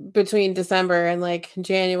between December and like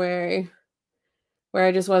January where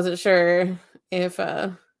I just wasn't sure if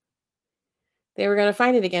they were going to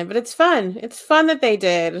find it again. But it's fun. It's fun that they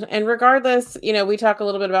did. And regardless, we talk a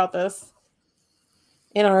little bit about this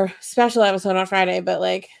in our special episode on Friday, but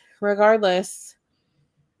like regardless,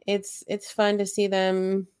 it's fun to see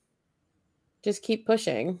them just keep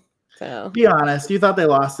pushing. So be honest, you thought they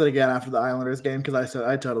lost it again after the Islanders game? Because I said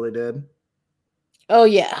I totally did. Oh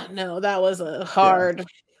yeah, no, that was a hard. Yeah.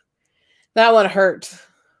 That one hurt,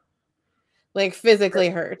 like physically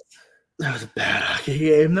hurt. That was a bad hockey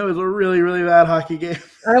game. That was a really, really bad hockey game.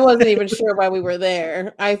 I wasn't even sure why we were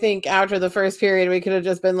there. I think after the first period, we could have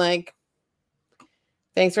just been like,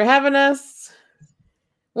 thanks for having us.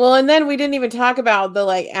 Well, and then we didn't even talk about the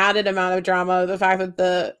like added amount of drama, the fact that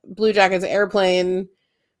the Blue Jackets airplane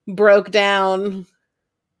broke down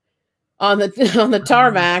on the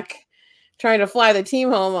tarmac trying to fly the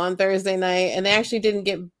team home on Thursday night, and they actually didn't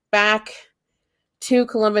get back to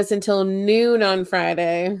Columbus until noon on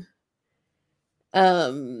Friday.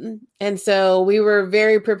 And so we were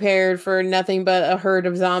very prepared for nothing but a herd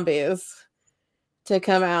of zombies to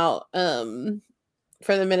come out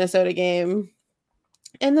for the Minnesota game.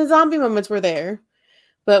 And the zombie moments were there,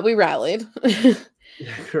 but we rallied.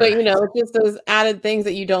 But you know, it's just those added things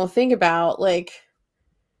that you don't think about, like,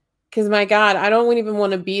 because my God, I don't even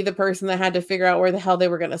want to be the person that had to figure out where the hell they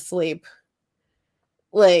were going to sleep.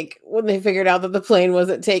 Like when they figured out that the plane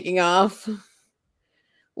wasn't taking off,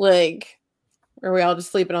 like, are we all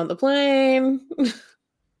just sleeping on the plane?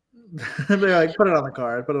 They're like, put it on the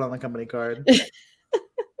card, put it on the company card.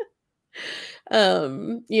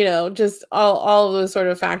 You know, just all of those sort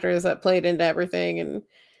of factors that played into everything. And,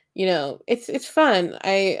 you know, it's fun.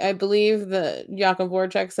 I believe that Jakub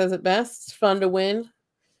Voracek says it best. It's fun to win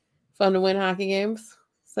hockey games.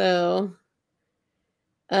 So,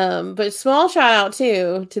 but small shout out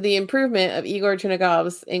too to the improvement of Igor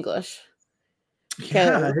Chinagov's English.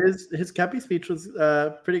 Yeah, his Kepi speech was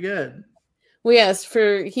pretty good. Well, yes,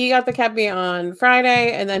 he got the Kepi on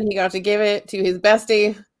Friday, and then he got to give it to his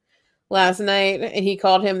bestie last night, and he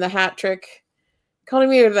called him the hat trick. Called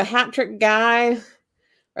him either the hat trick guy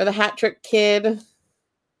or the hat trick kid.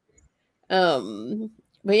 But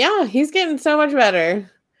yeah, he's getting so much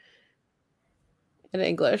better in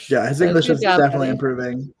English. Yeah, his English is definitely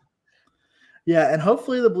improving. Yeah, and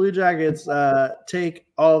hopefully the Blue Jackets take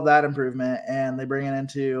all of that improvement and they bring it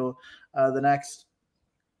into the next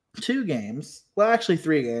 2 games. Well, actually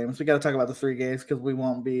 3 games. We got to talk about the 3 games because we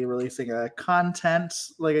won't be releasing a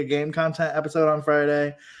game content episode on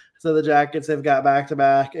Friday. So the Jackets have got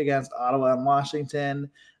back-to-back against Ottawa and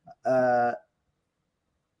Washington.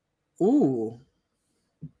 Ooh,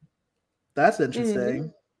 that's interesting. Mm-hmm.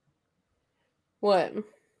 What?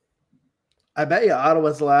 I bet you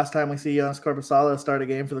Ottawa's the last time we see Jonas Korpisalo start a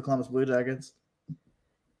game for the Columbus Blue Jackets.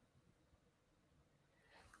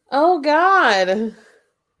 Oh, God.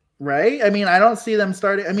 Right? I mean, I don't see them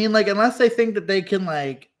starting. I mean, like, unless they think that they can,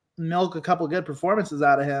 like, milk a couple good performances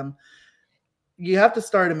out of him, you have to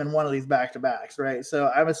start him in one of these back-to-backs, right?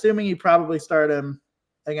 So I'm assuming you probably start him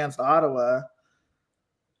against Ottawa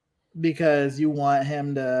because you want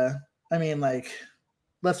him to, I mean, like,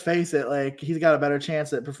 let's face it, like, he's got a better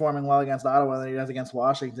chance at performing well against Ottawa than he does against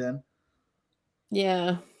Washington.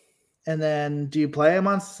 Yeah. And then do you play him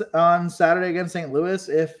on Saturday against St. Louis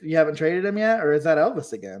if you haven't traded him yet, or is that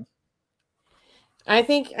Elvis again? I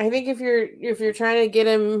think if you're trying to get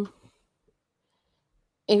him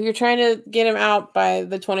out by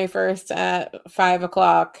the 21st at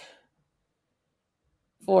 5:00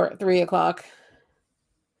 for 3:00.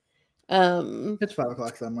 It's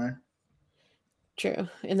 5:00 somewhere. True.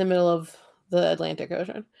 In the middle of the Atlantic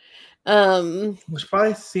Ocean. Which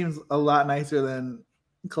probably seems a lot nicer than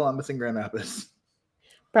Columbus and Grand Rapids.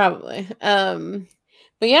 Probably. But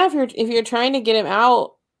yeah, if you're trying to get him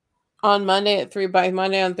out on Monday at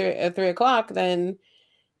 3:00, then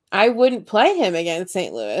I wouldn't play him against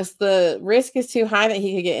St. Louis. The risk is too high that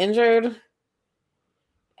he could get injured.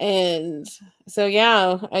 And so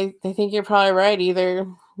yeah, I think you're probably right. Either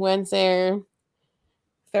Wednesday or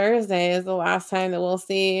Thursday is the last time that we'll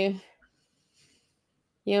see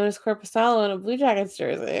Jonas Korpisalo in a Blue Jackets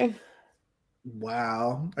jersey.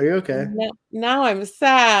 Wow. Are you okay? Now I'm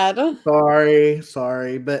sad.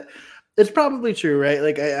 Sorry, but it's probably true, right?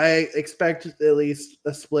 Like I expect at least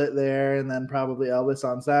a split there and then probably Elvis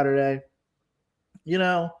on Saturday. You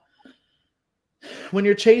know, when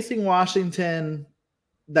you're chasing Washington,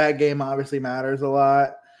 that game obviously matters a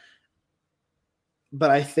lot.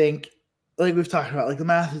 But I think, like we've talked about, like the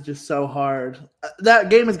math is just so hard. That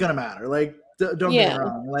game is going to matter. Like, don't get me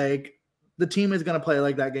wrong. Like, the team is going to play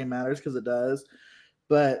like that game matters because it does.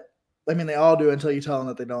 But, I mean, they all do until you tell them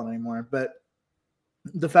that they don't anymore. But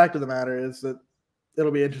the fact of the matter is that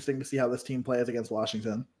it'll be interesting to see how this team plays against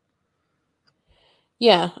Washington.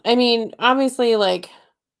 Yeah. I mean, obviously, like,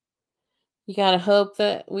 you got to hope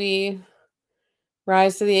that we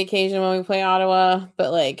rise to the occasion when we play Ottawa.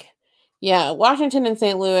 But, like, yeah, Washington and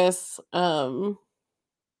St. Louis are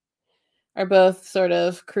both sort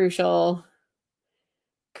of crucial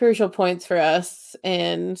points for us.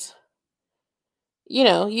 And, you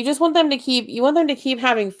know, you just want them to keep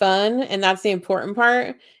having fun. And that's the important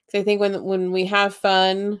part. I think when we have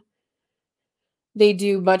fun, they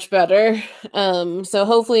do much better. So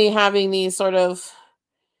hopefully having these sort of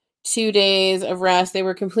 2 days of rest. They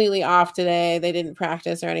were completely off today. They didn't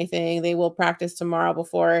practice or anything. They will practice tomorrow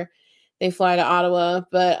before they fly to Ottawa.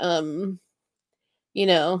 But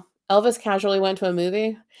Elvis casually went to a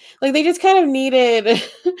movie. Like they just kind of needed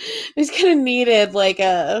like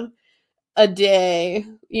a day,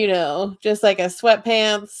 just like a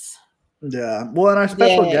sweatpants. Yeah. Well, and our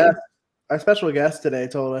special guest today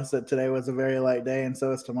told us that today was a very light day, and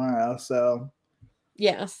so is tomorrow. So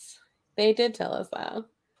yes, they did tell us that.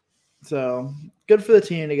 So good for the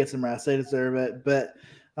team to get some rest. They deserve it. But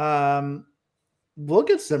we'll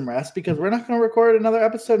get some rest because we're not going to record another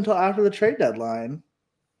episode until after the trade deadline.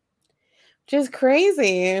 Which is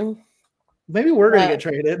crazy. Maybe we're going to get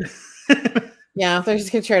traded. Yeah, they're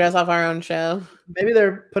just going to trade us off our own show. Maybe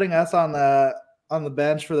they're putting us on the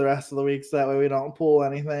bench for the rest of the week so that way we don't pull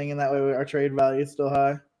anything and that way our trade value is still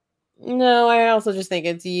high. No, I also just think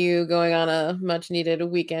it's you going on a much needed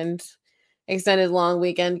extended long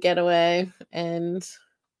weekend getaway, and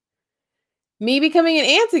me becoming an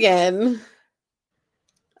aunt again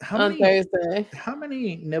on Thursday. How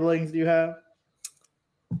many nibblings do you have?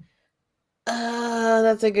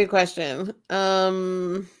 That's a good question.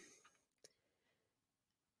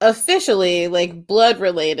 Officially, like blood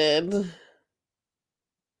related,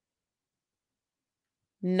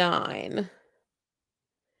 9.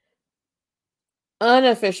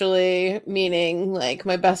 Unofficially, meaning like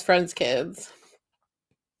my best friend's kids.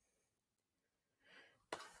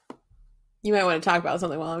 You might want to talk about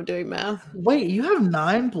something while I'm doing math. Wait, you have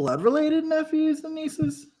 9 blood-related nephews and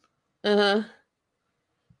nieces? Uh-huh.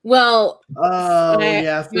 Well,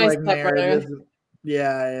 I feel like marriage.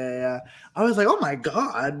 Yeah. I was like, oh my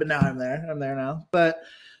God, but now I'm there. I'm there now. But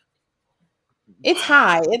it's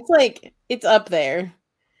high. It's up there.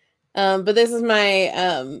 But this is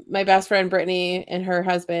my my best friend Brittany and her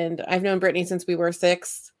husband. I've known Brittany since we were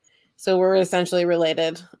 6, so we're essentially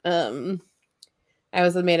related. I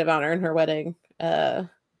was the maid of honor in her wedding, and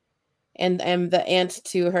I'm the aunt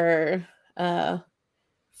to her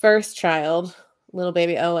first child, little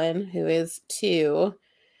baby Owen, who is 2,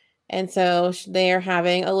 and so they are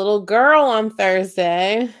having a little girl on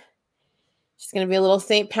Thursday. She's gonna be a little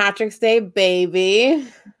St. Patrick's Day baby.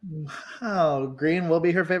 Wow, green will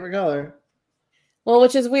be her favorite color. Well,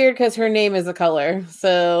 which is weird because her name is a color.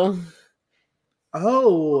 So.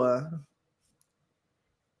 Oh.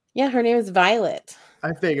 Yeah, her name is Violet.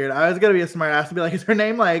 I figured. I was gonna be a smart ass to be like, is her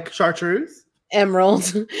name like Chartreuse?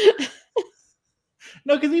 Emerald.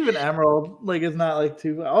 No, because even Emerald is not like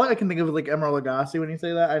too. All I can think of is like Emerald Lagasse when you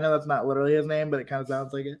say that. I know that's not literally his name, but it kind of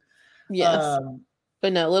sounds like it. Yes.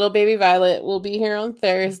 But no, little baby Violet will be here on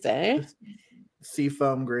Thursday.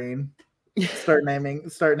 Seafoam green. Start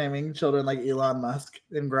naming children like Elon Musk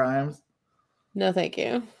and Grimes. No, thank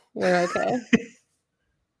you. We're okay.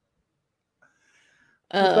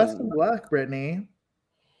 Best of luck, Brittany.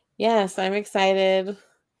 Yes, I'm excited.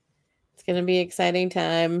 It's gonna be exciting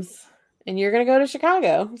times. And you're going to go to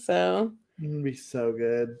Chicago, so. It's going to be so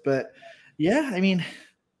good. But, yeah, I mean,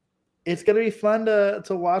 it's going to be fun to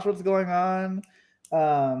watch what's going on.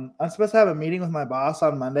 I'm supposed to have a meeting with my boss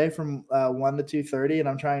on Monday from 1 to 2:30, and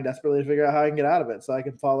I'm trying desperately to figure out how I can get out of it so I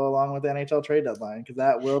can follow along with the NHL trade deadline because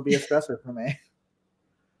that will be a stressor for me.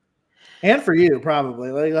 And for you,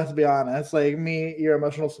 probably. Let's be honest. Me, your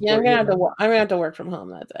emotional support. Yeah, I'm gonna have to work from home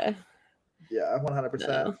that day. Yeah, 100%.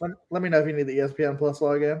 No. Let me know if you need the ESPN Plus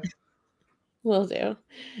login. Will do.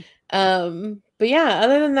 But yeah,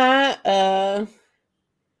 other than that,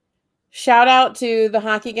 shout out to the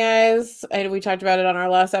hockey guys. I know we talked about it on our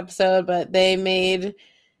last episode, but they made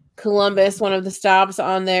Columbus one of the stops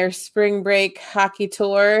on their spring break hockey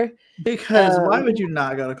tour. Because why would you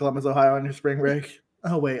not go to Columbus, Ohio on your spring break?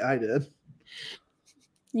 Oh, wait, I did.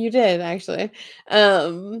 You did, actually.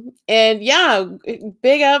 And yeah,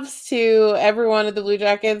 big ups to everyone at the Blue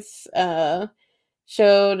Jackets.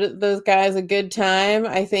 Showed those guys a good time.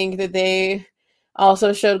 I think that they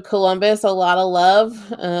also showed Columbus a lot of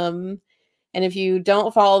love. And if you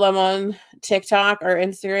don't follow them on TikTok or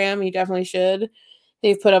Instagram, you definitely should.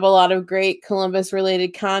 They've put up a lot of great Columbus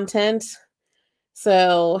related content.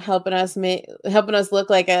 So helping us look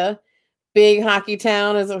like a big hockey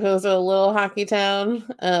town as opposed to a little hockey town.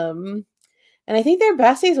 And I think they're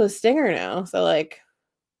besties with Stinger now. So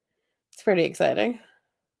it's pretty exciting.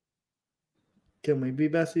 Can we be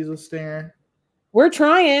besties with Stinger? We're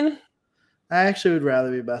trying. I actually would rather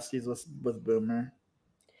be besties with Boomer.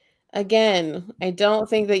 Again, I don't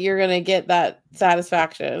think that you're going to get that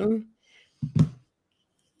satisfaction.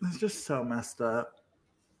 It's just so messed up.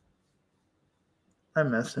 I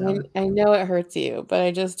miss him. I know it hurts you, but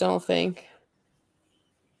I just don't think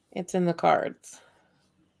it's in the cards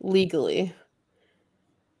legally.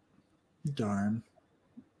 Darn.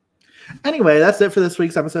 Anyway, that's it for this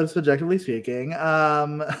week's episode of Subjectively Speaking.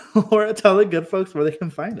 Laura, tell the good folks where they can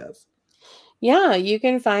find us. Yeah, you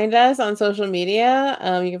can find us on social media.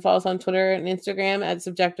 You can follow us on Twitter and Instagram at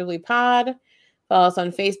SubjectivelyPod. Follow us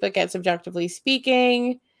on Facebook at Subjectively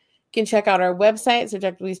Speaking. You can check out our website,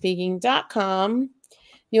 subjectivelyspeaking.com. If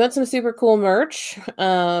you want some super cool merch,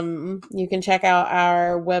 you can check out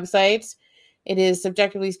our website. It is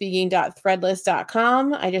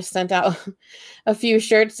subjectivelyspeaking.threadless.com. I just sent out a few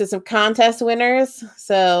shirts to some contest winners.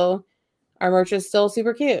 So our merch is still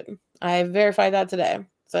super cute. I verified that today.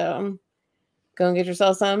 So go and get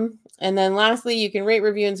yourself some. And then lastly, you can rate,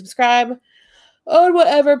 review, and subscribe on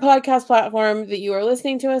whatever podcast platform that you are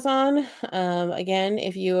listening to us on. Again,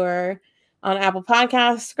 if you are on Apple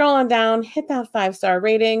Podcasts, scroll on down, hit that 5-star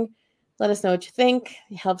rating. Let us know what you think.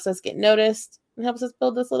 It helps us get noticed and helps us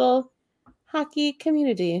build this little hockey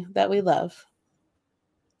community that we love.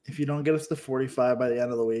 If you don't get us to 45 by the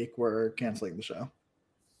end of the week, we're canceling the show.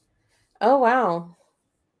 Oh, wow.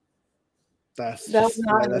 That's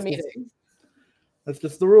not in the meeting. That's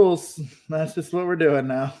just the rules. That's just what we're doing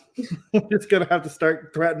now. We're just going to have to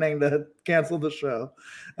start threatening to cancel the show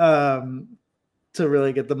to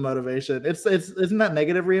really get the motivation. Isn't that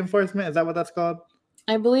negative reinforcement? Is that what that's called?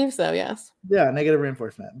 I believe so, yes. Yeah, negative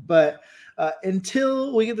reinforcement. But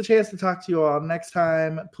until we get the chance to talk to you all next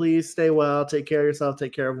time, please stay well, take care of yourself,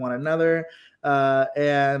 take care of one another.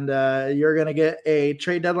 And you're going to get a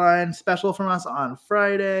trade deadline special from us on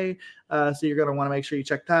Friday. So you're going to want to make sure you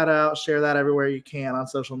check that out, share that everywhere you can on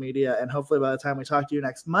social media. And hopefully by the time we talk to you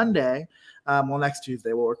next Monday, next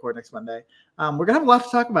Tuesday, we'll record next Monday. We're going to have a lot to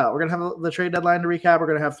talk about. We're going to have the trade deadline to recap. We're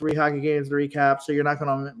going to have 3 hockey games to recap. So you're not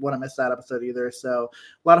going to want to miss that episode either. So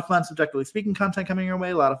a lot of fun Subjectively Speaking content coming your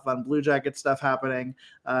way, a lot of fun Blue Jacket stuff happening.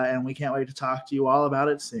 And we can't wait to talk to you all about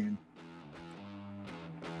it soon.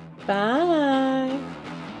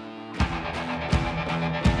 Bye.